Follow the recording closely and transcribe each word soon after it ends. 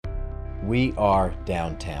We are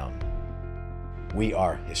downtown. We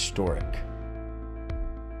are historic.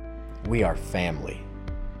 We are family.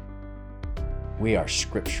 We are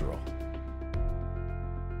scriptural.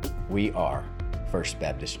 We are First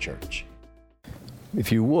Baptist Church.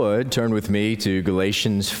 If you would, turn with me to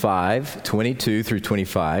Galatians 5:22 through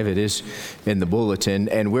 25. It is in the bulletin,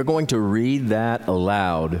 and we're going to read that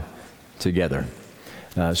aloud together.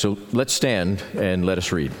 So let's stand and let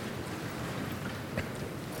us read.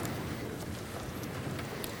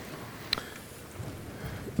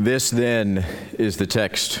 This then is the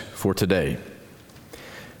text for today.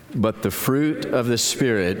 But the fruit of the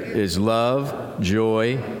Spirit is love,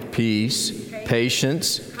 joy, peace,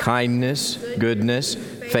 patience, kindness, goodness,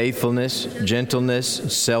 faithfulness,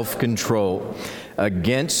 gentleness, self-control.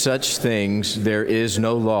 Against such things there is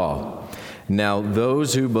no law. Now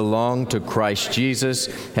those who belong to Christ Jesus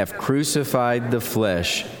have crucified the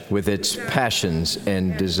flesh with its passions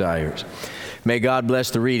and desires. May God bless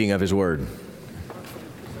the reading of His Word.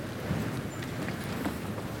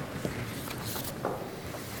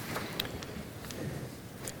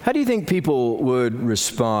 How do you think people would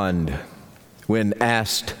respond when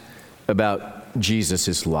asked about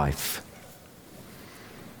Jesus' life?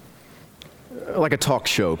 Like a talk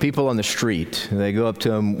show, people on the street, they go up to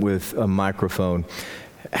them with a microphone.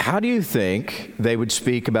 How do you think they would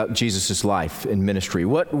speak about Jesus' life and ministry?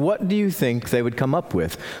 What do you think they would come up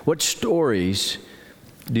with? What stories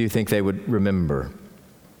do you think they would remember?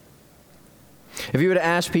 If you were to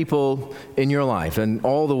ask people in your life and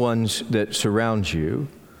all the ones that surround you,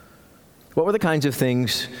 what were the kinds of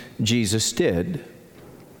things Jesus did?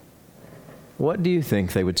 What do you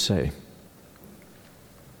think they would say?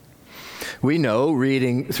 We know,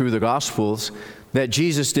 reading through the Gospels, that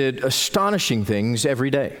Jesus did astonishing things every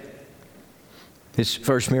day. His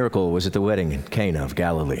first miracle was at the wedding in Cana of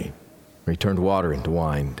Galilee, where He turned water into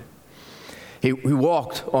wine. He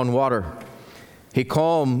walked on water. He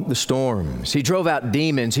calmed the storms. He drove out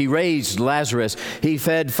demons. He raised Lazarus. He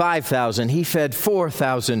fed 5,000. He fed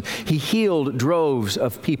 4,000. He healed droves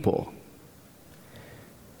of people.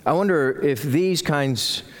 I wonder if these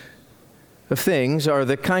kinds of things are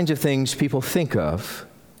the kinds of things people think of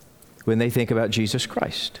when they think about Jesus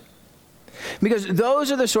Christ. Because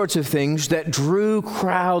those are the sorts of things that drew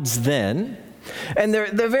crowds then, and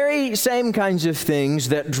they're the very same kinds of things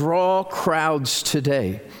that draw crowds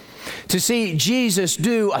today. To see Jesus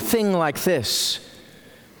do a thing like this,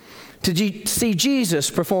 to see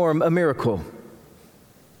Jesus perform a miracle,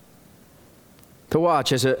 to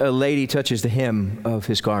watch as a lady touches the hem of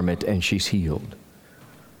His garment and she's healed,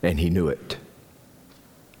 and He knew it.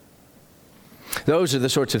 Those are the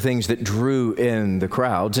sorts of things that drew in the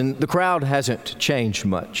crowds, and the crowd hasn't changed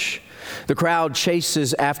much. The crowd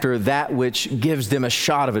chases after that which gives them a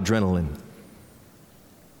shot of adrenaline.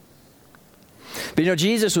 But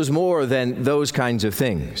Jesus was more than those kinds of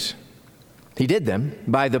things. He did them.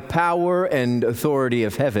 By the power and authority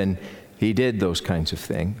of heaven, He did those kinds of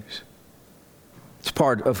things. It's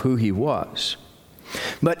part of who He was.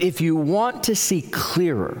 But if you want to see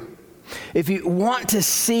clearer, if you want to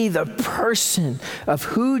see the person of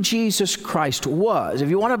who Jesus Christ was, if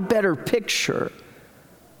you want a better picture,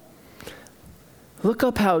 look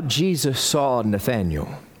up how Jesus saw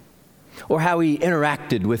Nathanael, or how He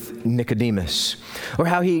interacted with Nicodemus, or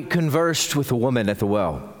how He conversed with the woman at the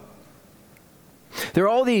well. There are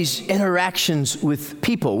all these interactions with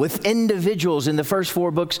people, with individuals in the first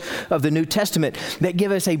 4 books of the New Testament that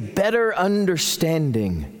give us a better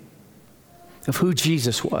understanding of who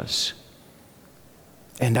Jesus was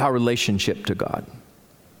and our relationship to God.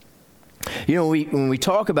 When we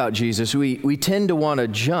talk about Jesus, we tend to want to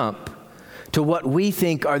jump to what we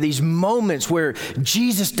think are these moments where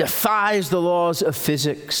Jesus defies the laws of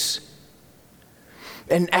physics.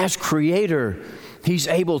 And as creator, He's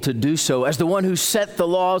able to do so. As the one who set the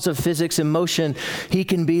laws of physics in motion, He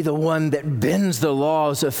can be the one that bends the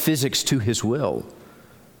laws of physics to His will.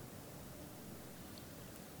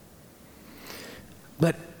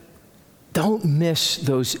 But don't miss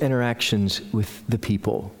those interactions with the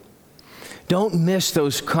people. Don't miss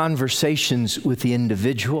those conversations with the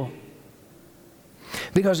individual.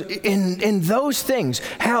 Because in those things,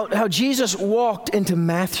 how Jesus walked into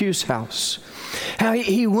Matthew's house, how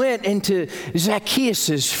he went into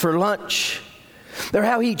Zacchaeus' for lunch, or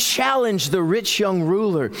how He challenged the rich young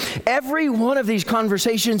ruler, every one of these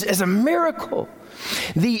conversations is a miracle.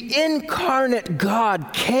 The incarnate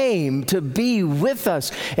God came to be with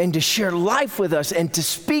us and to share life with us and to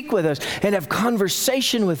speak with us and have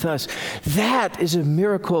conversation with us. That is a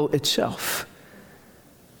miracle itself.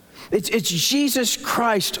 It's Jesus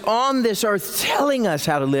Christ on this earth telling us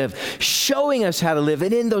how to live, showing us how to live.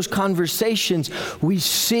 And in those conversations, we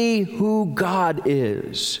see who God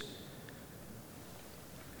is.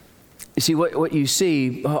 You see, what you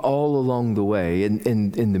see all along the way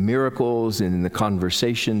in the miracles and in the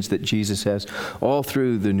conversations that Jesus has all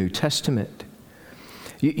through the New Testament,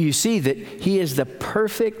 you see that he is the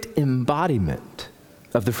perfect embodiment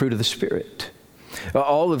of the fruit of the Spirit.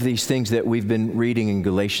 All of these things that we've been reading in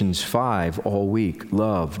Galatians 5 all week: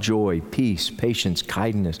 love, joy, peace, patience,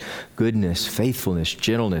 kindness, goodness, faithfulness,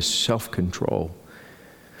 gentleness, self-control.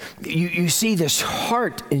 You see this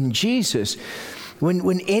heart in Jesus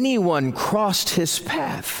when anyone crossed his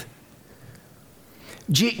path.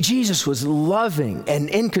 Jesus was loving and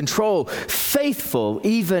in control, faithful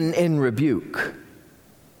even in rebuke.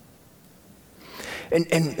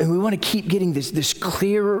 And we want to keep getting this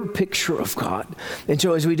clearer picture of God. And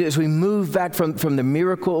so as we move back from the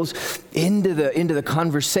miracles into the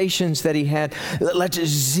conversations that he had, let's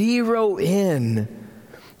zero in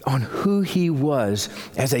on who he was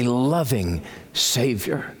as a loving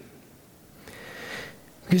Savior.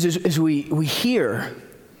 Because as we hear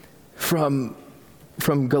from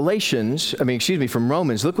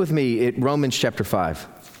Romans, look with me at Romans chapter 5.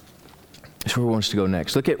 That's where we want us to go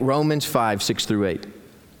next. Look at Romans 5, 6 through 8.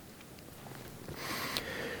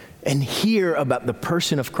 And hear about the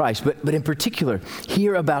person of Christ, but in particular,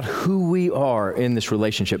 hear about who we are in this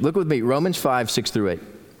relationship. Look with me, Romans 5, 6 through 8.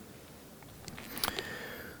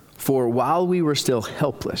 For while we were still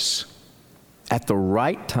helpless, at the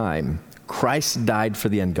right time, Christ died for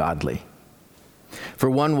the ungodly. For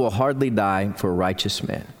one will hardly die for a righteous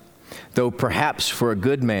man, though perhaps for a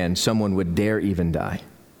good man someone would dare even die.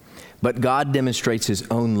 But God demonstrates his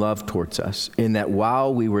own love towards us in that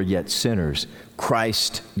while we were yet sinners,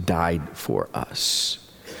 Christ died for us.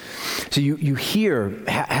 So you hear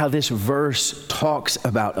how this verse talks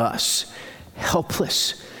about us,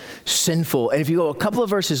 helpless, sinful, and if you go a couple of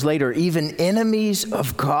verses later, even enemies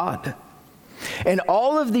of God. And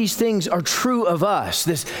all of these things are true of us,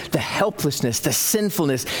 the helplessness, the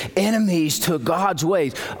sinfulness, enemies to God's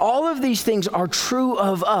ways. All of these things are true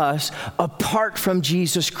of us apart from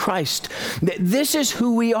Jesus Christ. This is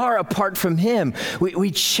who we are apart from him.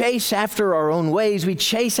 We chase after our own ways. We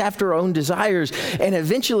chase after our own desires. And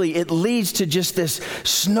eventually it leads to just this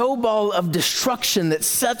snowball of destruction that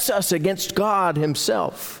sets us against God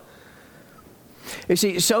himself. You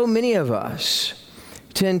see, so many of us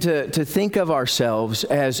tend to think of ourselves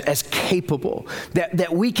as capable,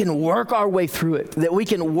 that we can work our way through it, that we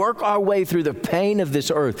can work our way through the pain of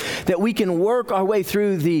this earth, that we can work our way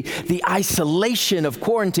through the isolation of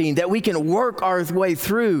quarantine, that we can work our way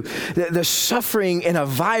through the suffering in a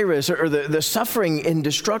virus or the suffering in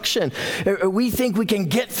destruction. We think we can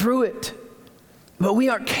get through it. But we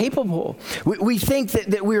aren't capable. We think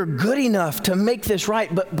that we're good enough to make this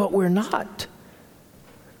right, but we're not.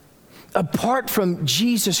 Apart from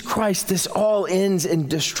Jesus Christ, this all ends in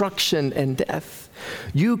destruction and death.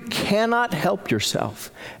 You cannot help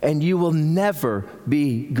yourself, and you will never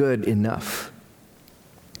be good enough.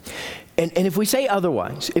 And if we say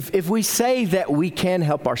otherwise, if we say that we can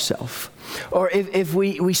help ourselves, or if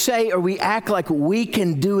we say or we act like we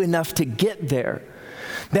can do enough to get there,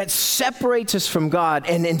 that separates us from God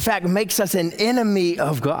and in fact makes us an enemy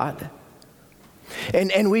of God.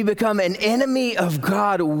 And we become an enemy of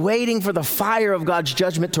God, waiting for the fire of God's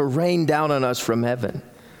judgment to rain down on us from heaven.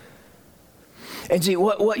 And see,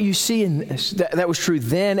 what you see in this, that was true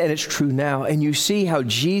then and it's true now. And you see how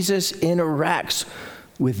Jesus interacts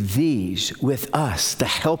with us, the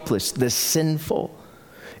helpless, the sinful,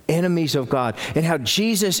 enemies of God. And how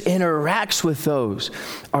Jesus interacts with those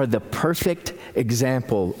are the perfect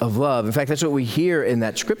example of love. In fact, that's what we hear in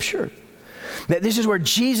that scripture. That this is where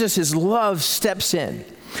Jesus' love steps in.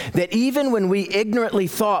 That even when we ignorantly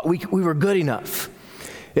thought we were good enough,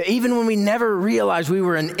 even when we never realized we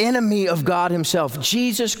were an enemy of God himself,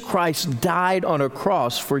 Jesus Christ died on a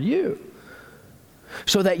cross for you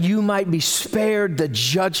so that you might be spared the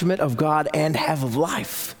judgment of God and have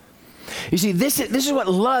life. You see, this is what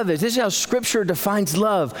love is. This is how Scripture defines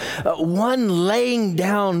love. One laying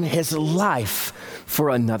down his life for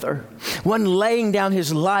another. One laying down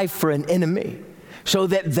his life for an enemy so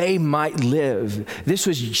that they might live. This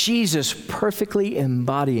was Jesus perfectly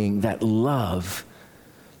embodying that love,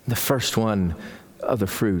 the first one of the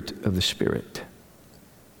fruit of the Spirit.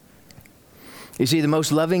 You see, the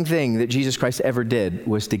most loving thing that Jesus Christ ever did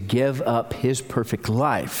was to give up his perfect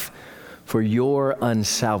life for your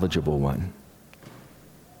unsalvageable one.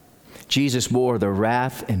 Jesus bore the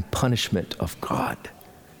wrath and punishment of God.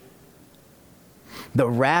 the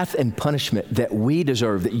wrath and punishment that we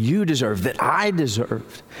deserve, that you deserve, that I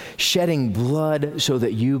deserved, shedding blood so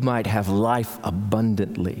that you might have life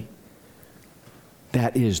abundantly.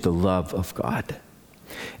 That is the love of God.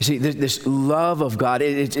 You see, this love of God,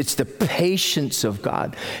 it's the patience of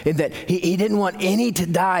God, in that he didn't want any to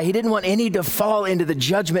die. He didn't want any to fall into the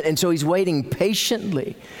judgment, and so he's waiting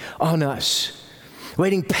patiently on us.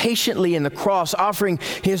 Waiting patiently in the cross, offering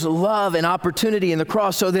his love and opportunity in the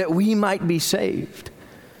cross so that we might be saved.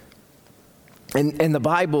 And the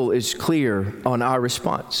Bible is clear on our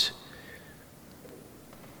response.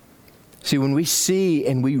 See, when we see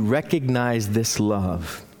and we recognize this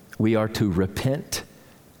love, we are to repent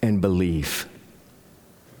and believe.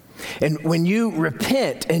 And when you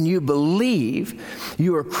repent and you believe,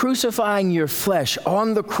 you are crucifying your flesh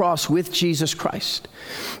on the cross with Jesus Christ.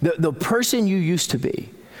 The person you used to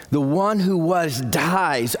be, the one who was,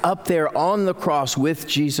 dies up there on the cross with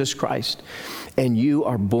Jesus Christ. And you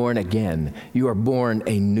are born again. You are born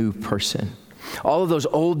a new person. All of those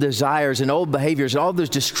old desires and old behaviors and all those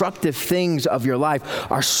destructive things of your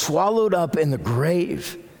life are swallowed up in the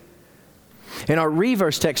grave. And our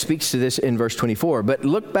reverse text speaks to this in verse 24, but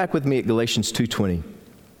look back with me at Galatians 2:20.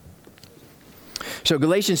 So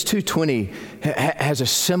Galatians 2:20 has a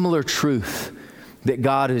similar truth that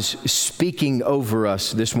God is speaking over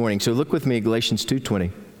us this morning. So look with me at Galatians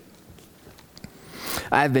 2:20.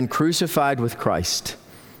 I have been crucified with Christ,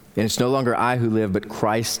 and it's no longer I who live, but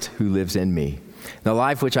Christ who lives in me. The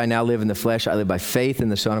life which I now live in the flesh, I live by faith in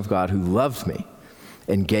the Son of God who loved me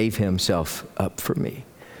and gave himself up for me.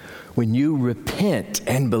 When you repent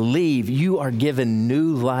and believe, you are given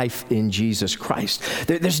new life in Jesus Christ.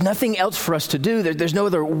 There's nothing else for us to do. There's no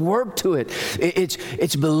other work to it.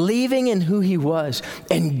 It's believing in who he was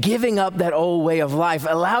and giving up that old way of life,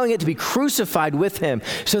 allowing it to be crucified with him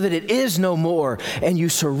so that it is no more, and you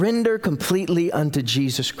surrender completely unto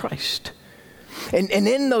Jesus Christ. And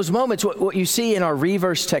in those moments, what you see in our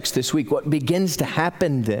reverse text this week, what begins to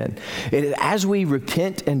happen then, as we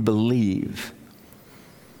repent and believe,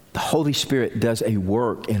 the Holy Spirit does a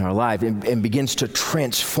work in our life and begins to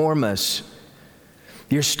transform us.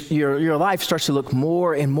 Your life starts to look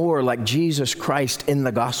more and more like Jesus Christ in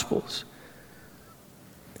the Gospels.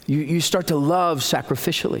 You start to love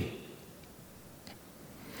sacrificially.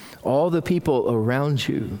 All the people around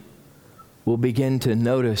you will begin to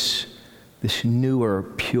notice this newer,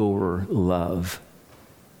 purer love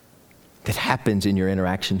that happens in your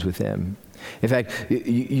interactions with them. In fact,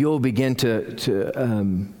 you'll begin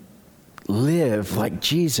to live like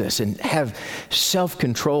Jesus and have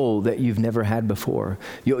self-control that you've never had before.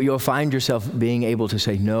 You'll find yourself being able to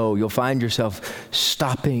say no. You'll find yourself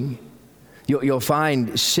stopping. You'll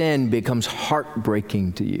find sin becomes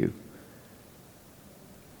heartbreaking to you.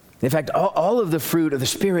 In fact, all of the fruit of the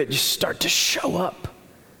Spirit just start to show up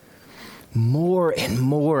more and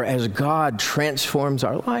more as God transforms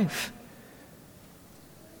our life.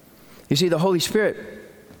 You see, the Holy Spirit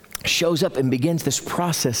shows up and begins this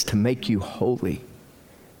process to make you holy.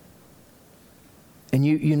 And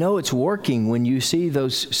you know it's working when you see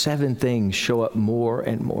those 7 things show up more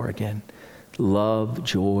and more again. Love,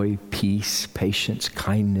 joy, peace, patience,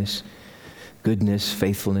 kindness, goodness,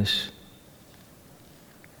 faithfulness,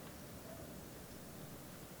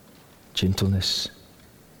 gentleness,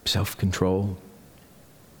 self-control.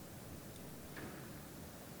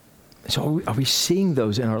 So are we seeing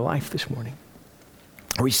those in our life this morning?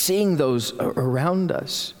 Are we seeing those around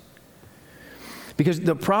us? Because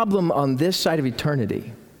the problem on this side of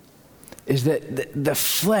eternity is that the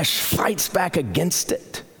flesh fights back against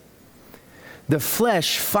it. The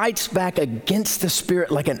flesh fights back against the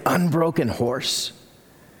Spirit like an unbroken horse.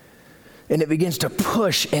 And it begins to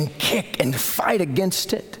push and kick and fight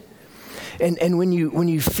against it. And when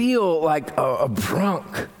you feel like a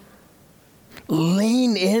bronc,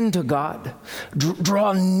 lean into God.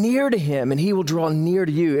 Draw near to him, and he will draw near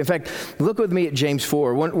to you. In fact, look with me at James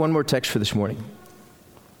 4. One more text for this morning.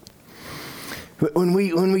 When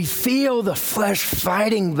we feel the flesh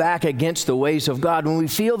fighting back against the ways of God, when we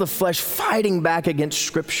feel the flesh fighting back against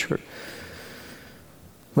Scripture,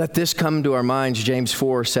 let this come to our minds, James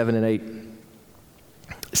 4, 7 and 8.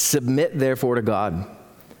 Submit therefore to God.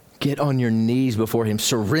 Get on your knees before him.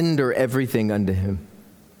 Surrender everything unto him.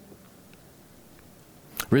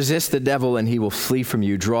 Resist the devil and he will flee from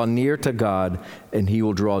you. Draw near to God and he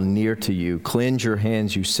will draw near to you. Cleanse your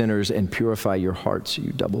hands, you sinners, and purify your hearts,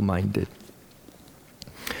 you double-minded.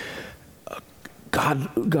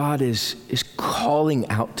 God is calling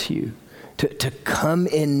out to you to come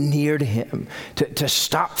in near to him, to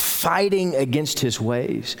stop fighting against his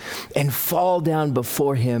ways and fall down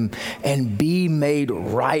before him and be made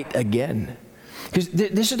right again. Because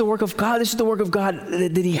this is the work of God. This is the work of God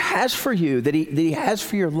that he has for you, that he has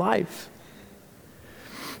for your life.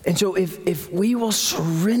 And so if we will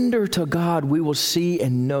surrender to God, we will see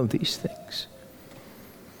and know these things.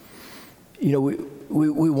 You know,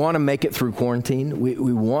 we want to make it through quarantine.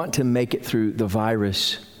 We want to make it through the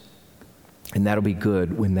virus. And that'll be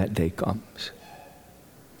good when that day comes.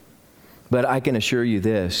 But I can assure you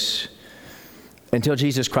this, until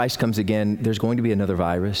Jesus Christ comes again, there's going to be another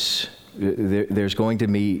virus. There's going to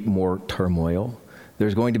be more turmoil.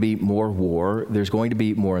 There's going to be more war. There's going to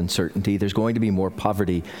be more uncertainty. There's going to be more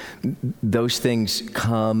poverty. Those things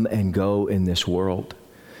come and go in this world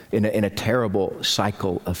in a terrible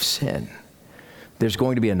cycle of sin. There's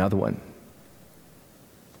going to be another one.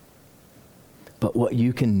 But what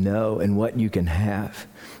you can know and what you can have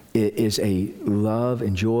is a love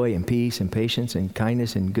and joy and peace and patience and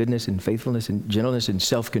kindness and goodness and faithfulness and gentleness and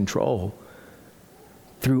self-control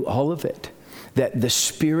through all of it. That the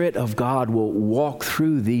Spirit of God will walk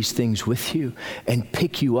through these things with you and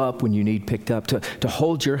pick you up when you need picked up, to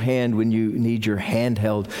hold your hand when you need your hand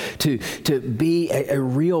held, to be a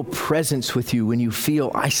real presence with you when you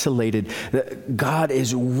feel isolated. That God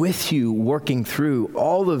is with you working through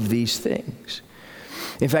all of these things.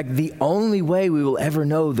 In fact, the only way we will ever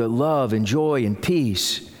know the love and joy and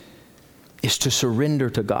peace is to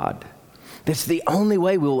surrender to God. That's the only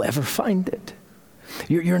way we will ever find it.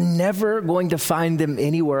 You're never going to find them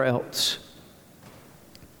anywhere else.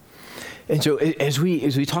 And so as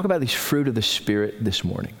we talk about these fruit of the Spirit this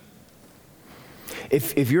morning,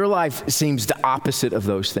 if your life seems the opposite of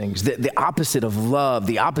those things, the opposite of love,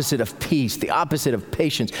 the opposite of peace, the opposite of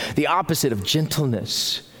patience, the opposite of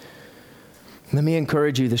gentleness, let me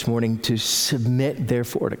encourage you this morning to submit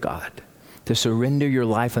therefore to God, to surrender your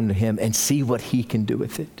life unto Him and see what He can do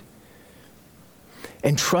with it.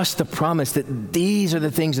 And trust the promise that these are the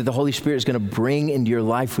things that the Holy Spirit is going to bring into your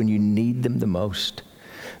life when you need them the most.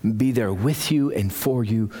 Be there with you and for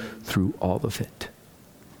you through all of it.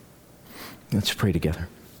 Let's pray together.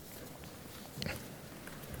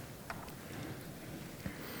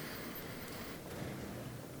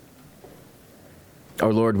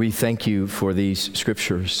 Our Lord, we thank you for these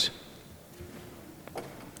scriptures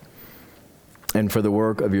and for the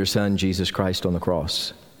work of your Son, Jesus Christ, on the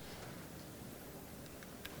cross.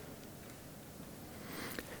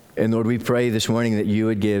 And Lord, we pray this morning that you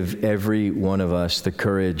would give every one of us the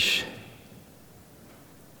courage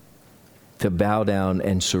to bow down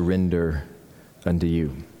and surrender unto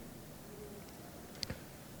you.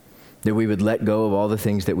 That we would let go of all the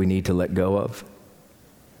things that we need to let go of.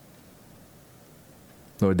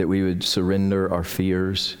 Lord, that we would surrender our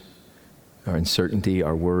fears, our uncertainty,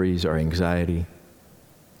 our worries, our anxiety,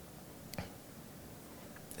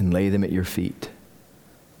 and lay them at your feet,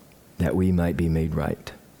 that we might be made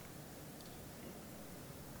right.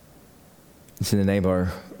 It's in the name of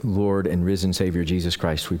our Lord and risen Savior, Jesus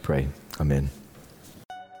Christ, we pray. Amen.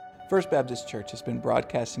 First Baptist Church has been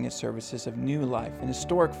broadcasting its services of new life and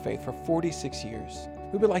historic faith for 46 years.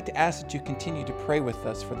 We would like to ask that you continue to pray with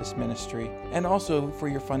us for this ministry and also for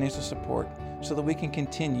your financial support so that we can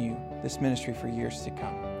continue this ministry for years to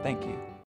come. Thank you.